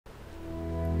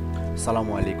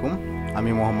আসসালামু আলাইকুম।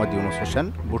 আমি Mohammad Yunus Hossain,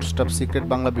 bootstrap secret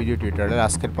Bangla video টিউটোরিয়ালের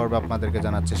আজকের পর্বে আপনাদেরকে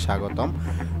জানাচ্ছি স্বাগতম।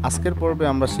 আজকের পর্বে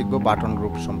আমরা শিখব বাটন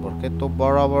গ্রুপ সম্পর্কে। তো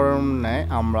বরাবর ন্যায়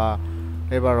আমরা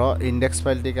এবারও ইন্ডেক্স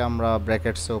ফাইলটিকে আমরা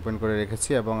ব্র্যাকেটসে ওপেন করে রেখেছি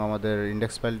এবং আমাদের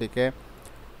ইন্ডেক্স ফাইলটিকে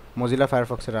মজিলা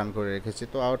ফায়ারফক্সে রান করে রেখেছি।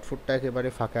 তো আউটপুটটা একেবারে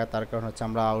ফাঁকা, তার কারণ হচ্ছে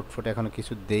আমরা আউটপুটে এখনো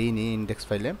কিছু দেইনি ইন্ডেক্স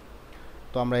ফাইলে।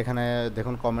 তো আমরা এখানে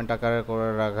দেখুন কমেন্ট আকারে করে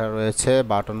রাখা রয়েছে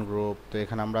বাটন গ্রুপ। তো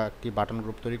এখানে আমরা একটি বাটন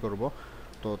গ্রুপ তৈরি করব।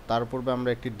 তো তার পূর্বে আমরা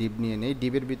একটি ডিপ নিয়ে নিই,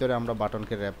 ডিপের ভিতরে আমরা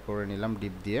বাটনকে র্যাপ করে নিলাম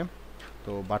ডিপ দিয়ে।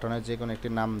 তো বাটনের যে কোনো একটি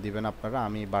নাম দিবেন আপনারা,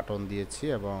 আমি বাটন দিয়েছি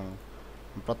এবং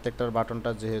প্রত্যেকটার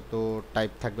বাটনটা যেহেতু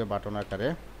টাইপ থাকবে বাটন আকারে,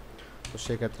 তো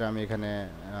সেক্ষেত্রে আমি এখানে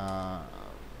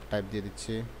টাইপ দিয়ে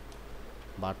দিচ্ছি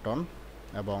বাটন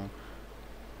এবং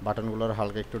বাটনগুলোর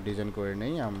হালকা একটু ডিজাইন করে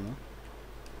নেই। আমি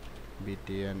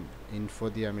বিটিএন ইনফো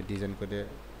দিয়ে আমি ডিজাইন করে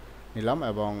নিলাম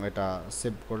এবং এটা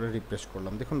সেভ করে রিফ্রেশ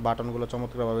করলাম। দেখুন বাটনগুলো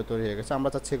চমৎকারভাবে তৈরি হয়ে গেছে। আমরা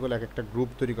চাচ্ছি এগুলো এক একটা গ্রুপ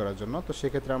তৈরি করার জন্য। তো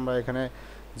সেক্ষেত্রে আমরা এখানে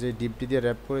যে ডিপটি দিয়ে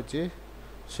র্যাপ করেছি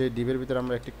সেই ডিপের ভিতরে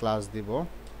আমরা একটি ক্লাস দিব,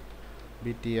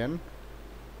 বিটিএন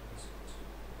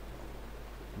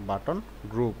বাটন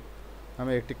গ্রুপ।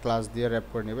 আমি একটি ক্লাস দিয়ে র্যাপ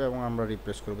করে নেব এবং আমরা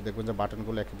রিফ্রেশ করব। দেখবেন যে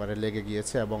বাটনগুলো একেবারে লেগে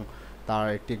গিয়েছে এবং তার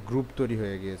একটি গ্রুপ তৈরি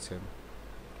হয়ে গিয়েছে।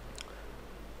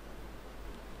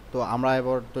 তো আমরা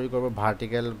এবার তৈরি করব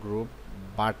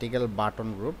ভার্টিক্যাল বাটন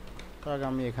গ্রুপ। তার আগে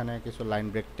আমি এখানে কিছু লাইন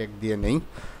ব্রেক টেক দিয়ে নেই।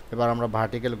 এবার আমরা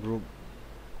ভার্টিক্যাল গ্রুপ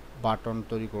বাটন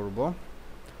তৈরি করব।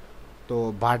 তো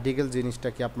ভার্টিক্যাল জিনিসটা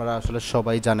কি আপনারা আসলে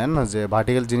সবাই জানেন যে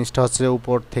ভার্টিক্যাল জিনিসটা হচ্ছে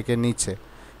উপর থেকে নিচে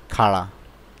খাড়া।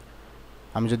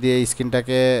 আমি যদি এই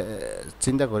স্ক্রিনটাকে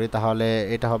চিন্তা করি তাহলে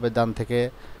এটা হবে ডান থেকে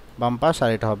বাম পাশ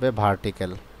আর এটা হবে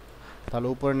ভার্টিক্যাল। তাহলে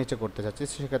উপরে নিচে করতে চাচ্ছি,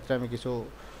 সেক্ষেত্রে আমি কিছু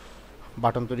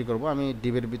বাটন তৈরি করব। আমি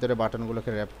ডিবের ভিতরে বাটনগুলোকে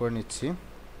র্যাপ করে নিচ্ছি,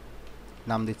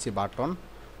 নাম দিচ্ছি বাটন।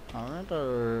 আমি এটা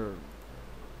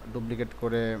ডুপ্লিকেট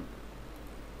করে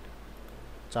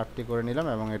 4টি করে নিলাম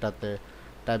এবং এটাতে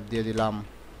টাইপ দিয়ে দিলাম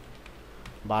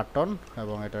বাটন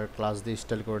এবং এটার ক্লাস দিয়ে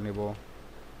স্টাইল করে নিব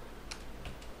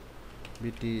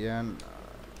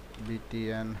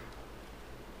বিটিএন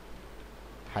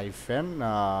হাইফেন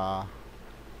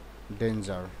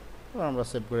ডেঞ্জার। আমরা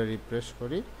সেভ করে রিফ্রেশ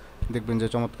করি, দেখবেন যে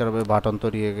চমৎকারভাবে বাটন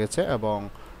তৈরি হয়ে গেছে এবং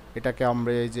এটাকে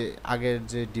আমরা এই যে আগের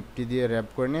যে ডিপটি দিয়ে র্যাপ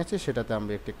করে নিয়েছি সেটাতে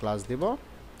আমরা একটি ক্লাস দিব,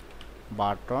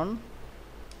 বাটন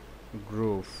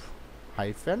গ্রুপ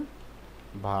হাইফেন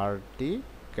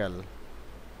ভার্টিক্যাল।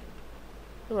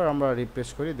 এবার আমরা রিফ্রেশ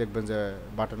করি, দেখবেন যে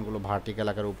বাটনগুলো ভার্টিক্যাল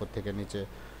আকারে উপর থেকে নিচে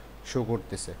শো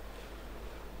করতেছে।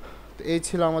 তো এই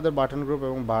ছিল আমাদের বাটন গ্রুপ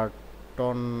এবং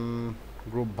বাটন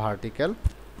গ্রুপ ভার্টিক্যাল।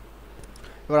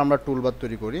 এবার আমরা টুলবার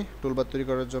তৈরি করি। টুলবার তৈরি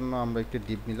করার জন্য আমরা একটি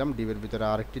ডিপ নিলাম, ডিপের ভিতরে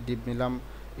আরেকটি ডিপ নিলাম।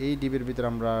 এই ডিপের ভিতরে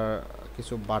আমরা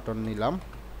কিছু বাটন নিলাম।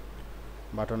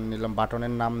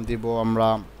 বাটনের নাম দিব আমরা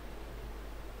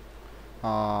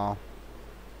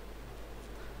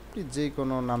যে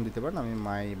কোনো নাম দিতে পারেন, আমি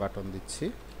মাই বাটন দিচ্ছি,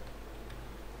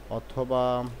 অথবা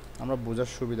আমরা বোঝার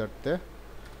সুবিধার্থে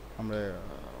আমরা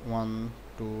 1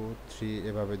 2 3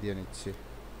 এভাবে দিয়ে নিচ্ছি,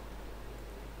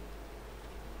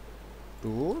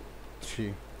 2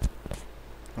 3।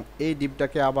 এই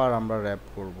ডিপটাকে আবার আমরা র্যাপ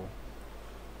করব,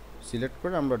 সিলেক্ট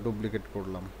করে আমরা ডুপ্লিকেট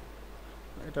করলাম।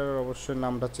 এটার অবশ্যই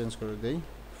নামটা চেঞ্জ করে দেই,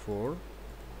 4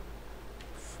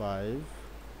 5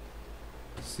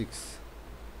 6।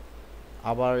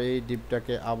 আবার এই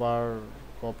ডিপটাকে আবার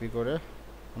কপি করে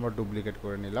আমরা ডুপ্লিকেট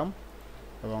করে নিলাম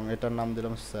এবং এটার নাম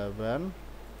দিলাম 7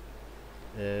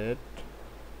 8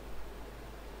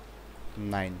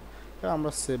 9।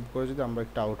 আমরা সেভ করে যদি আমরা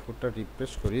একটা আউটপুটটা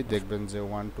রিফ্রেশ করি, দেখবেন যে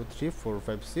 1 2 3 4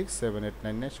 5 6 7 8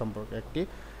 9 এর সম্পর্কে একটি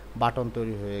বাটন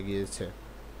তৈরি হয়ে গিয়েছে।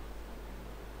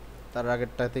 তার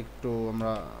আগেরটাতে একটু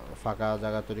আমরা ফাঁকা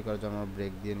জায়গা তৈরি করার জন্য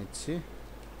ব্রেক দিয়ে নিচ্ছি,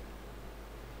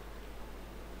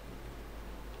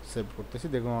 সেভ করতেছি।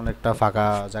 দেখুন অনেকটা ফাঁকা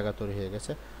জায়গা তৈরি হয়ে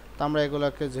গেছে। তো আমরা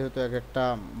এগুলাকে যেহেতু এক একটা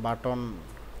বাটন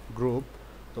গ্রুপ,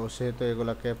 তো সেহেতু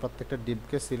এগুলাকে প্রত্যেকটা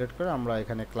ডিপকে সিলেক্ট করে আমরা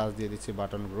এখানে ক্লাস দিয়ে দিচ্ছি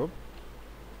button group,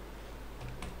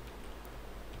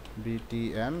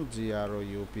 BTN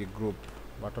group group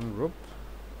button group.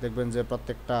 দেখবেন যে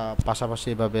প্রত্যেকটা পাশাপাশি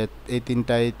এভাবে এই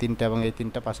তিনটা এবং এই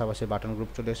তিনটা পাশাপাশি বাটন গ্রুপ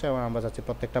চলে এসে এবং আমরা চাচ্ছি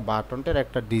প্রত্যেকটা বাটনটার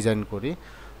একটা ডিজাইন করি।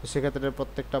 তো সেক্ষেত্রে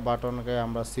প্রত্যেকটা বাটনকে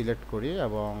আমরা সিলেক্ট করি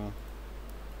এবং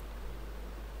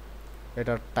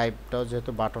এটার টাইপটাও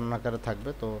যেহেতু বাটন আকারে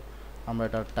থাকবে, তো আমরা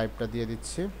এটার টাইপটা দিয়ে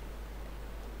দিচ্ছি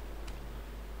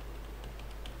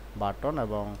বাটন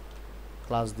এবং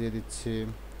ক্লাস দিয়ে দিচ্ছি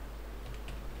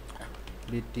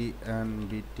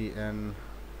বিটিএন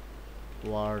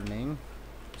ওয়ার্নিং।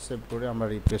 সেভ করে আমরা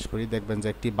রিফ্রেশ করি, দেখবেন যে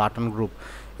একটি বাটন গ্রুপ,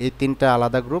 এই তিনটা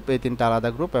আলাদা গ্রুপ, এই তিনটা আলাদা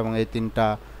গ্রুপ এবং এই তিনটা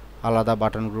আলাদা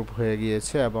বাটন গ্রুপ হয়ে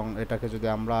গিয়েছে। এবং এটাকে যদি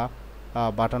আমরা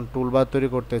বাটন টুলবার তৈরি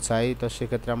করতে চাই, তো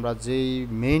সেক্ষেত্রে আমরা যেই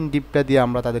মেইন ডিপটা দিয়ে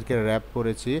আমরা তাদেরকে র্যাপ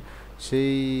করেছি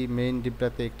সেই মেইন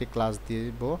ডিপটাতে একটি ক্লাস দিয়ে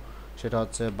দিব, সেটা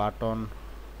হচ্ছে বাটন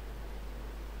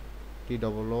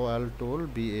TOOL টুল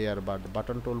BAR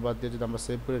বাটন টুলবার দিয়ে যদি আমরা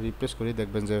সেভ করে রিপ্লেস করি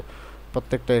দেখবেন যে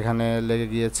প্রত্যেকটা এখানে লেগে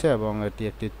গিয়েছে এবং এটি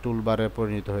একটি টুলবারে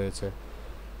পরিণত হয়েছে।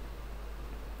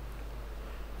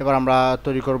 এবার আমরা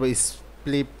তৈরি করব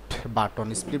স্প্লিট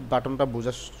বাটনটা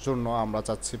বোঝার জন্য আমরা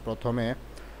চাচ্ছি প্রথমে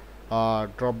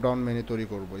ড্রপ ডাউন মেনু তৈরি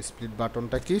করব। স্প্লিট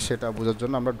বাটনটা কি সেটা বোঝার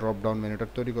জন্য আমরা ড্রপ ডাউন মেনুটা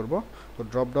তৈরি করব। তো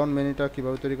ড্রপ ডাউন মেনুটা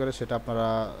কীভাবে তৈরি করে সেটা আপনারা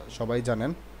সবাই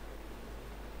জানেন।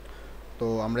 তো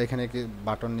আমরা এখানে কি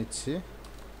বাটন নিচ্ছি,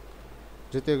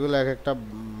 যেহেতু এগুলো এক একটা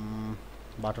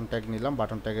বাটন ট্যাগ নিলাম,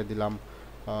 বাটন ট্যাগে দিলাম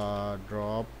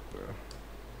ড্রপ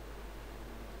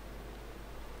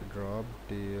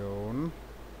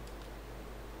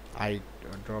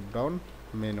ডাউন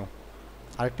মেনু।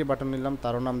 আরেকটি বাটন নিলাম,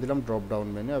 তারও নাম দিলাম ড্রপ ডাউন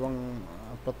মেনু, এবং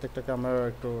প্রত্যেকটাকে আমরা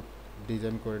একটু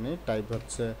ডিজাইন করে নিই। টাইপ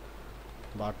হচ্ছে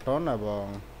বাটন এবং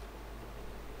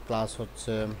ক্লাস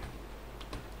হচ্ছে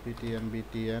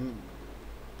BTN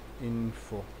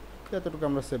ইনফো। এতটুকু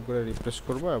আমরা সেভ করে রিফ্রেশ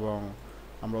করব এবং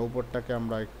আমরা উপরটাকে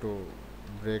আমরা একটু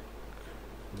ব্রেক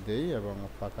দেই এবং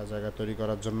ফাঁকা জায়গা তৈরি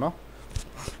করার জন্য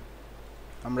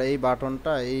আমরা এই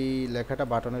বাটনটা, এই লেখাটা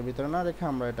বাটনের ভিতরে না রেখে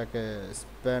আমরা এটাকে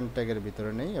স্প্যান ট্যাগের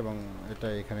ভিতরে নেই এবং এটা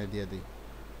এখানে দিয়ে দিই।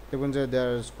 দেখুন যে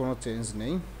দেয়ার কোনো চেঞ্জ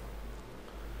নেই।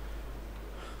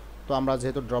 তো আমরা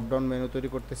যেহেতু ড্রপ ডাউন মেনু তৈরি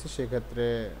করতেছি সেক্ষেত্রে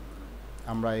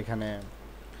আমরা এখানে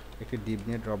একটি ডিপ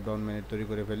নিয়ে ড্রপ ডাউন মেনু তৈরি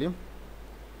করে ফেলি।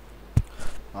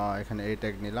 এখানে এই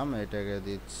ট্যাগ নিলাম, এই ট্যাগে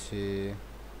দিচ্ছি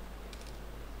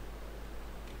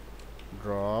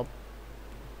ড্রপ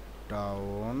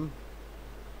ডাউন,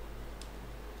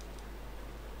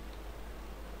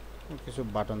 কিছু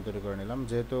বাটন তৈরি করে নিলাম।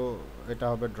 যেহেতু এটা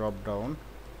হবে ড্রপ ডাউন,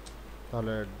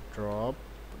 তাহলে drop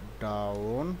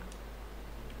down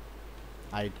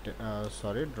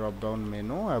drop down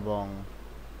menu, এবং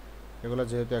এগুলো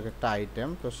যেহেতু এক একটা আইটেম,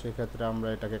 তো সেক্ষেত্রে আমরা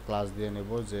এটাকে ক্লাস দিয়ে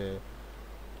নেব যে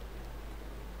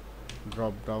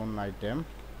ড্রপ ডাউন আইটেম।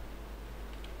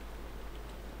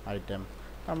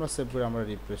 আমরা সেভ করে আমরা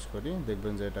রিফ্রেশ করি,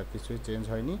 দেখবেন যে এটা কিছুই চেঞ্জ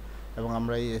হয়নি। এবং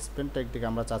আমরা এই স্পেন ট্যাগটিকে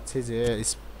আমরা চাচ্ছি যে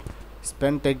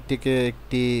স্পেন ট্যাগটিকে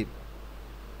একটি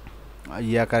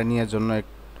আকারে নেওয়ার জন্য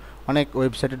অনেক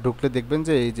ওয়েবসাইটে ঢুকলে দেখবেন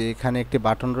যে এই যে এখানে একটি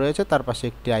বাটন রয়েছে, তার পাশে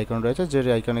একটি আইকন রয়েছে, যে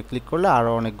আইকনে ক্লিক করলে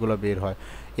আরও অনেকগুলো বের হয়।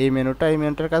 এই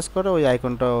মেনুটার কাজ করে, ওই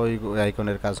আইকনটা ওই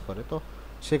আইকনের কাজ করে। তো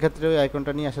সেক্ষেত্রে ওই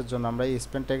আইকনটা নিয়ে আসার জন্য আমরা এই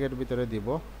স্পেন ট্যাগের ভিতরে দিব।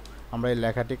 আমরা এই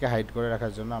লেখাটিকে হাইড করে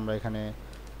রাখার জন্য আমরা এখানে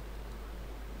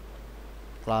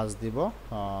ক্লাস দিব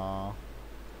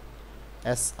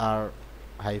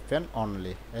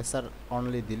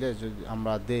SR-only দিলে যদি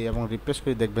আমরা দেই এবং রিফ্রেশ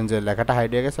করি দেখবেন যে লেখাটা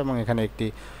হাইড হয়ে গেছে এবং এখানে একটি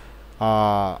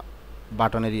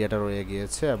বাটনের ইয়েটা রয়ে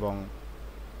গিয়েছে। এবং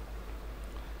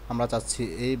আমরা চাচ্ছি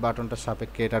এই বাটনটার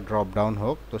সাপেক্ষে এটা ড্রপ ডাউন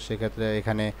হোক। তো সেক্ষেত্রে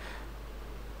এখানে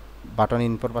বাটন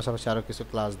ইনফোর পাশাপাশি আরও কিছু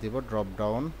ক্লাস দিব, ড্রপ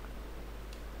ডাউন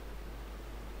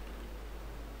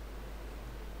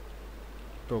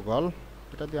টগল।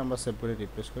 এটা দিয়ে আমরা সেভ করে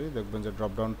রিপ্লেস করি, দেখবেন যে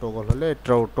ড্রপ ডাউন টগল হলে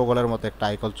টগলের মতো একটা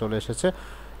আইকন চলে এসেছে।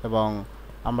 এবং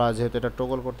আমরা যেহেতু এটা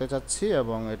টগল করতে চাচ্ছি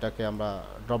এবং এটাকে আমরা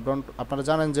ড্রপ ডাউন, আপনারা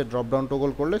জানেন যে ড্রপ ডাউন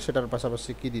টগল করলে সেটার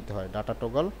পাশাপাশি কি দিতে হয়, ডাটা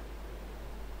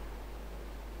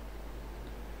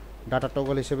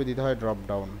টগল হিসেবে দিতে হয় ড্রপ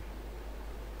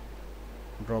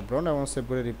ডাউন এবং সেভ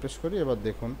করে রিফ্রেশ করি। এবার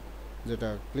দেখুন যেটা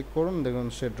ক্লিক করুন, দেখুন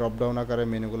সে ড্রপ ডাউন আকারে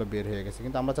মেনুগুলো বের হয়ে গেছে।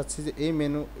 কিন্তু আমরা চাচ্ছি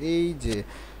যে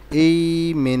এই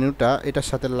মেনুটা এটার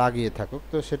সাথে লাগিয়ে থাকুক।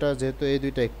 তো সেটা যেহেতু এই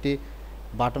দুইটা একটি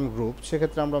বাটন গ্রুপ,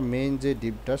 সেক্ষেত্রে আমরা মেইন যে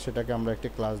ডিপটা সেটাকে আমরা একটি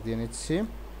ক্লাস দিয়ে নিচ্ছি,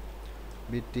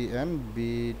 BTN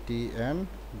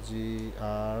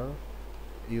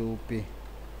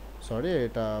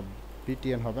এটা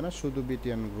BTN হবে না, শুধু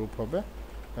BTN গ্রুপ হবে।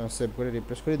 সেভ করে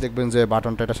রিফ্রেশ করি, দেখবেন যে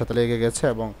বাটনটা এটার সাথে লেগে গেছে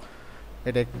এবং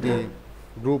এটা একটি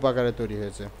গ্রুপ আকারে তৈরি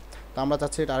হয়েছে। তো আমরা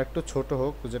চাচ্ছি এটা আরেকটু ছোট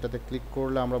হোক, যেটাতে ক্লিক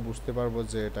করলে আমরা বুঝতে পারবো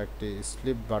যে এটা একটি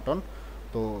স্লিপ বাটন।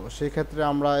 তো সেই ক্ষেত্রে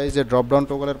আমরা এই যে ড্রপ ডাউন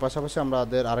টগলের পাশাপাশি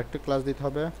আমাদের আরেকটি ক্লাস দিতে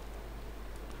হবে,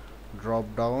 drop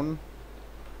down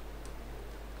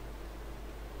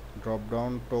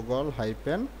toggle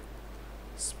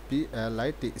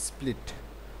split,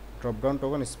 drop down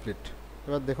toggle split.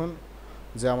 এবার দেখুন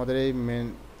যে আমাদের এই মেন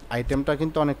আইটেমটা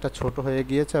কিন্তু অনেকটা ছোট হয়ে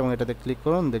গিয়েছে এবং এটাতে ক্লিক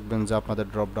করুন, দেখবেন যে আপনাদের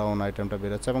ড্রপ ডাউন আইটেমটা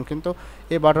বেরোচ্ছে এবং কিন্তু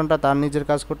এই বাটনটা তার নিজের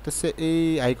কাজ করতেছে, এই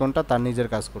আইকনটা তার নিজের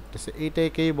কাজ করতেছে।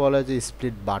 এইটাকেই বলে যে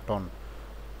স্প্লিট বাটন।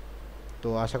 তো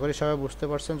আশা করি সবাই বুঝতে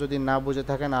পারছেন। যদি না বুঝে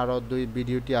থাকেন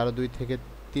ভিডিওটি আরও 2 থেকে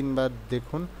 3 বার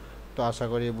দেখুন, তো আশা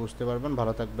করি বুঝতে পারবেন।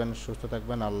 ভালো থাকবেন, সুস্থ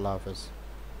থাকবেন, আল্লাহ হাফেজ।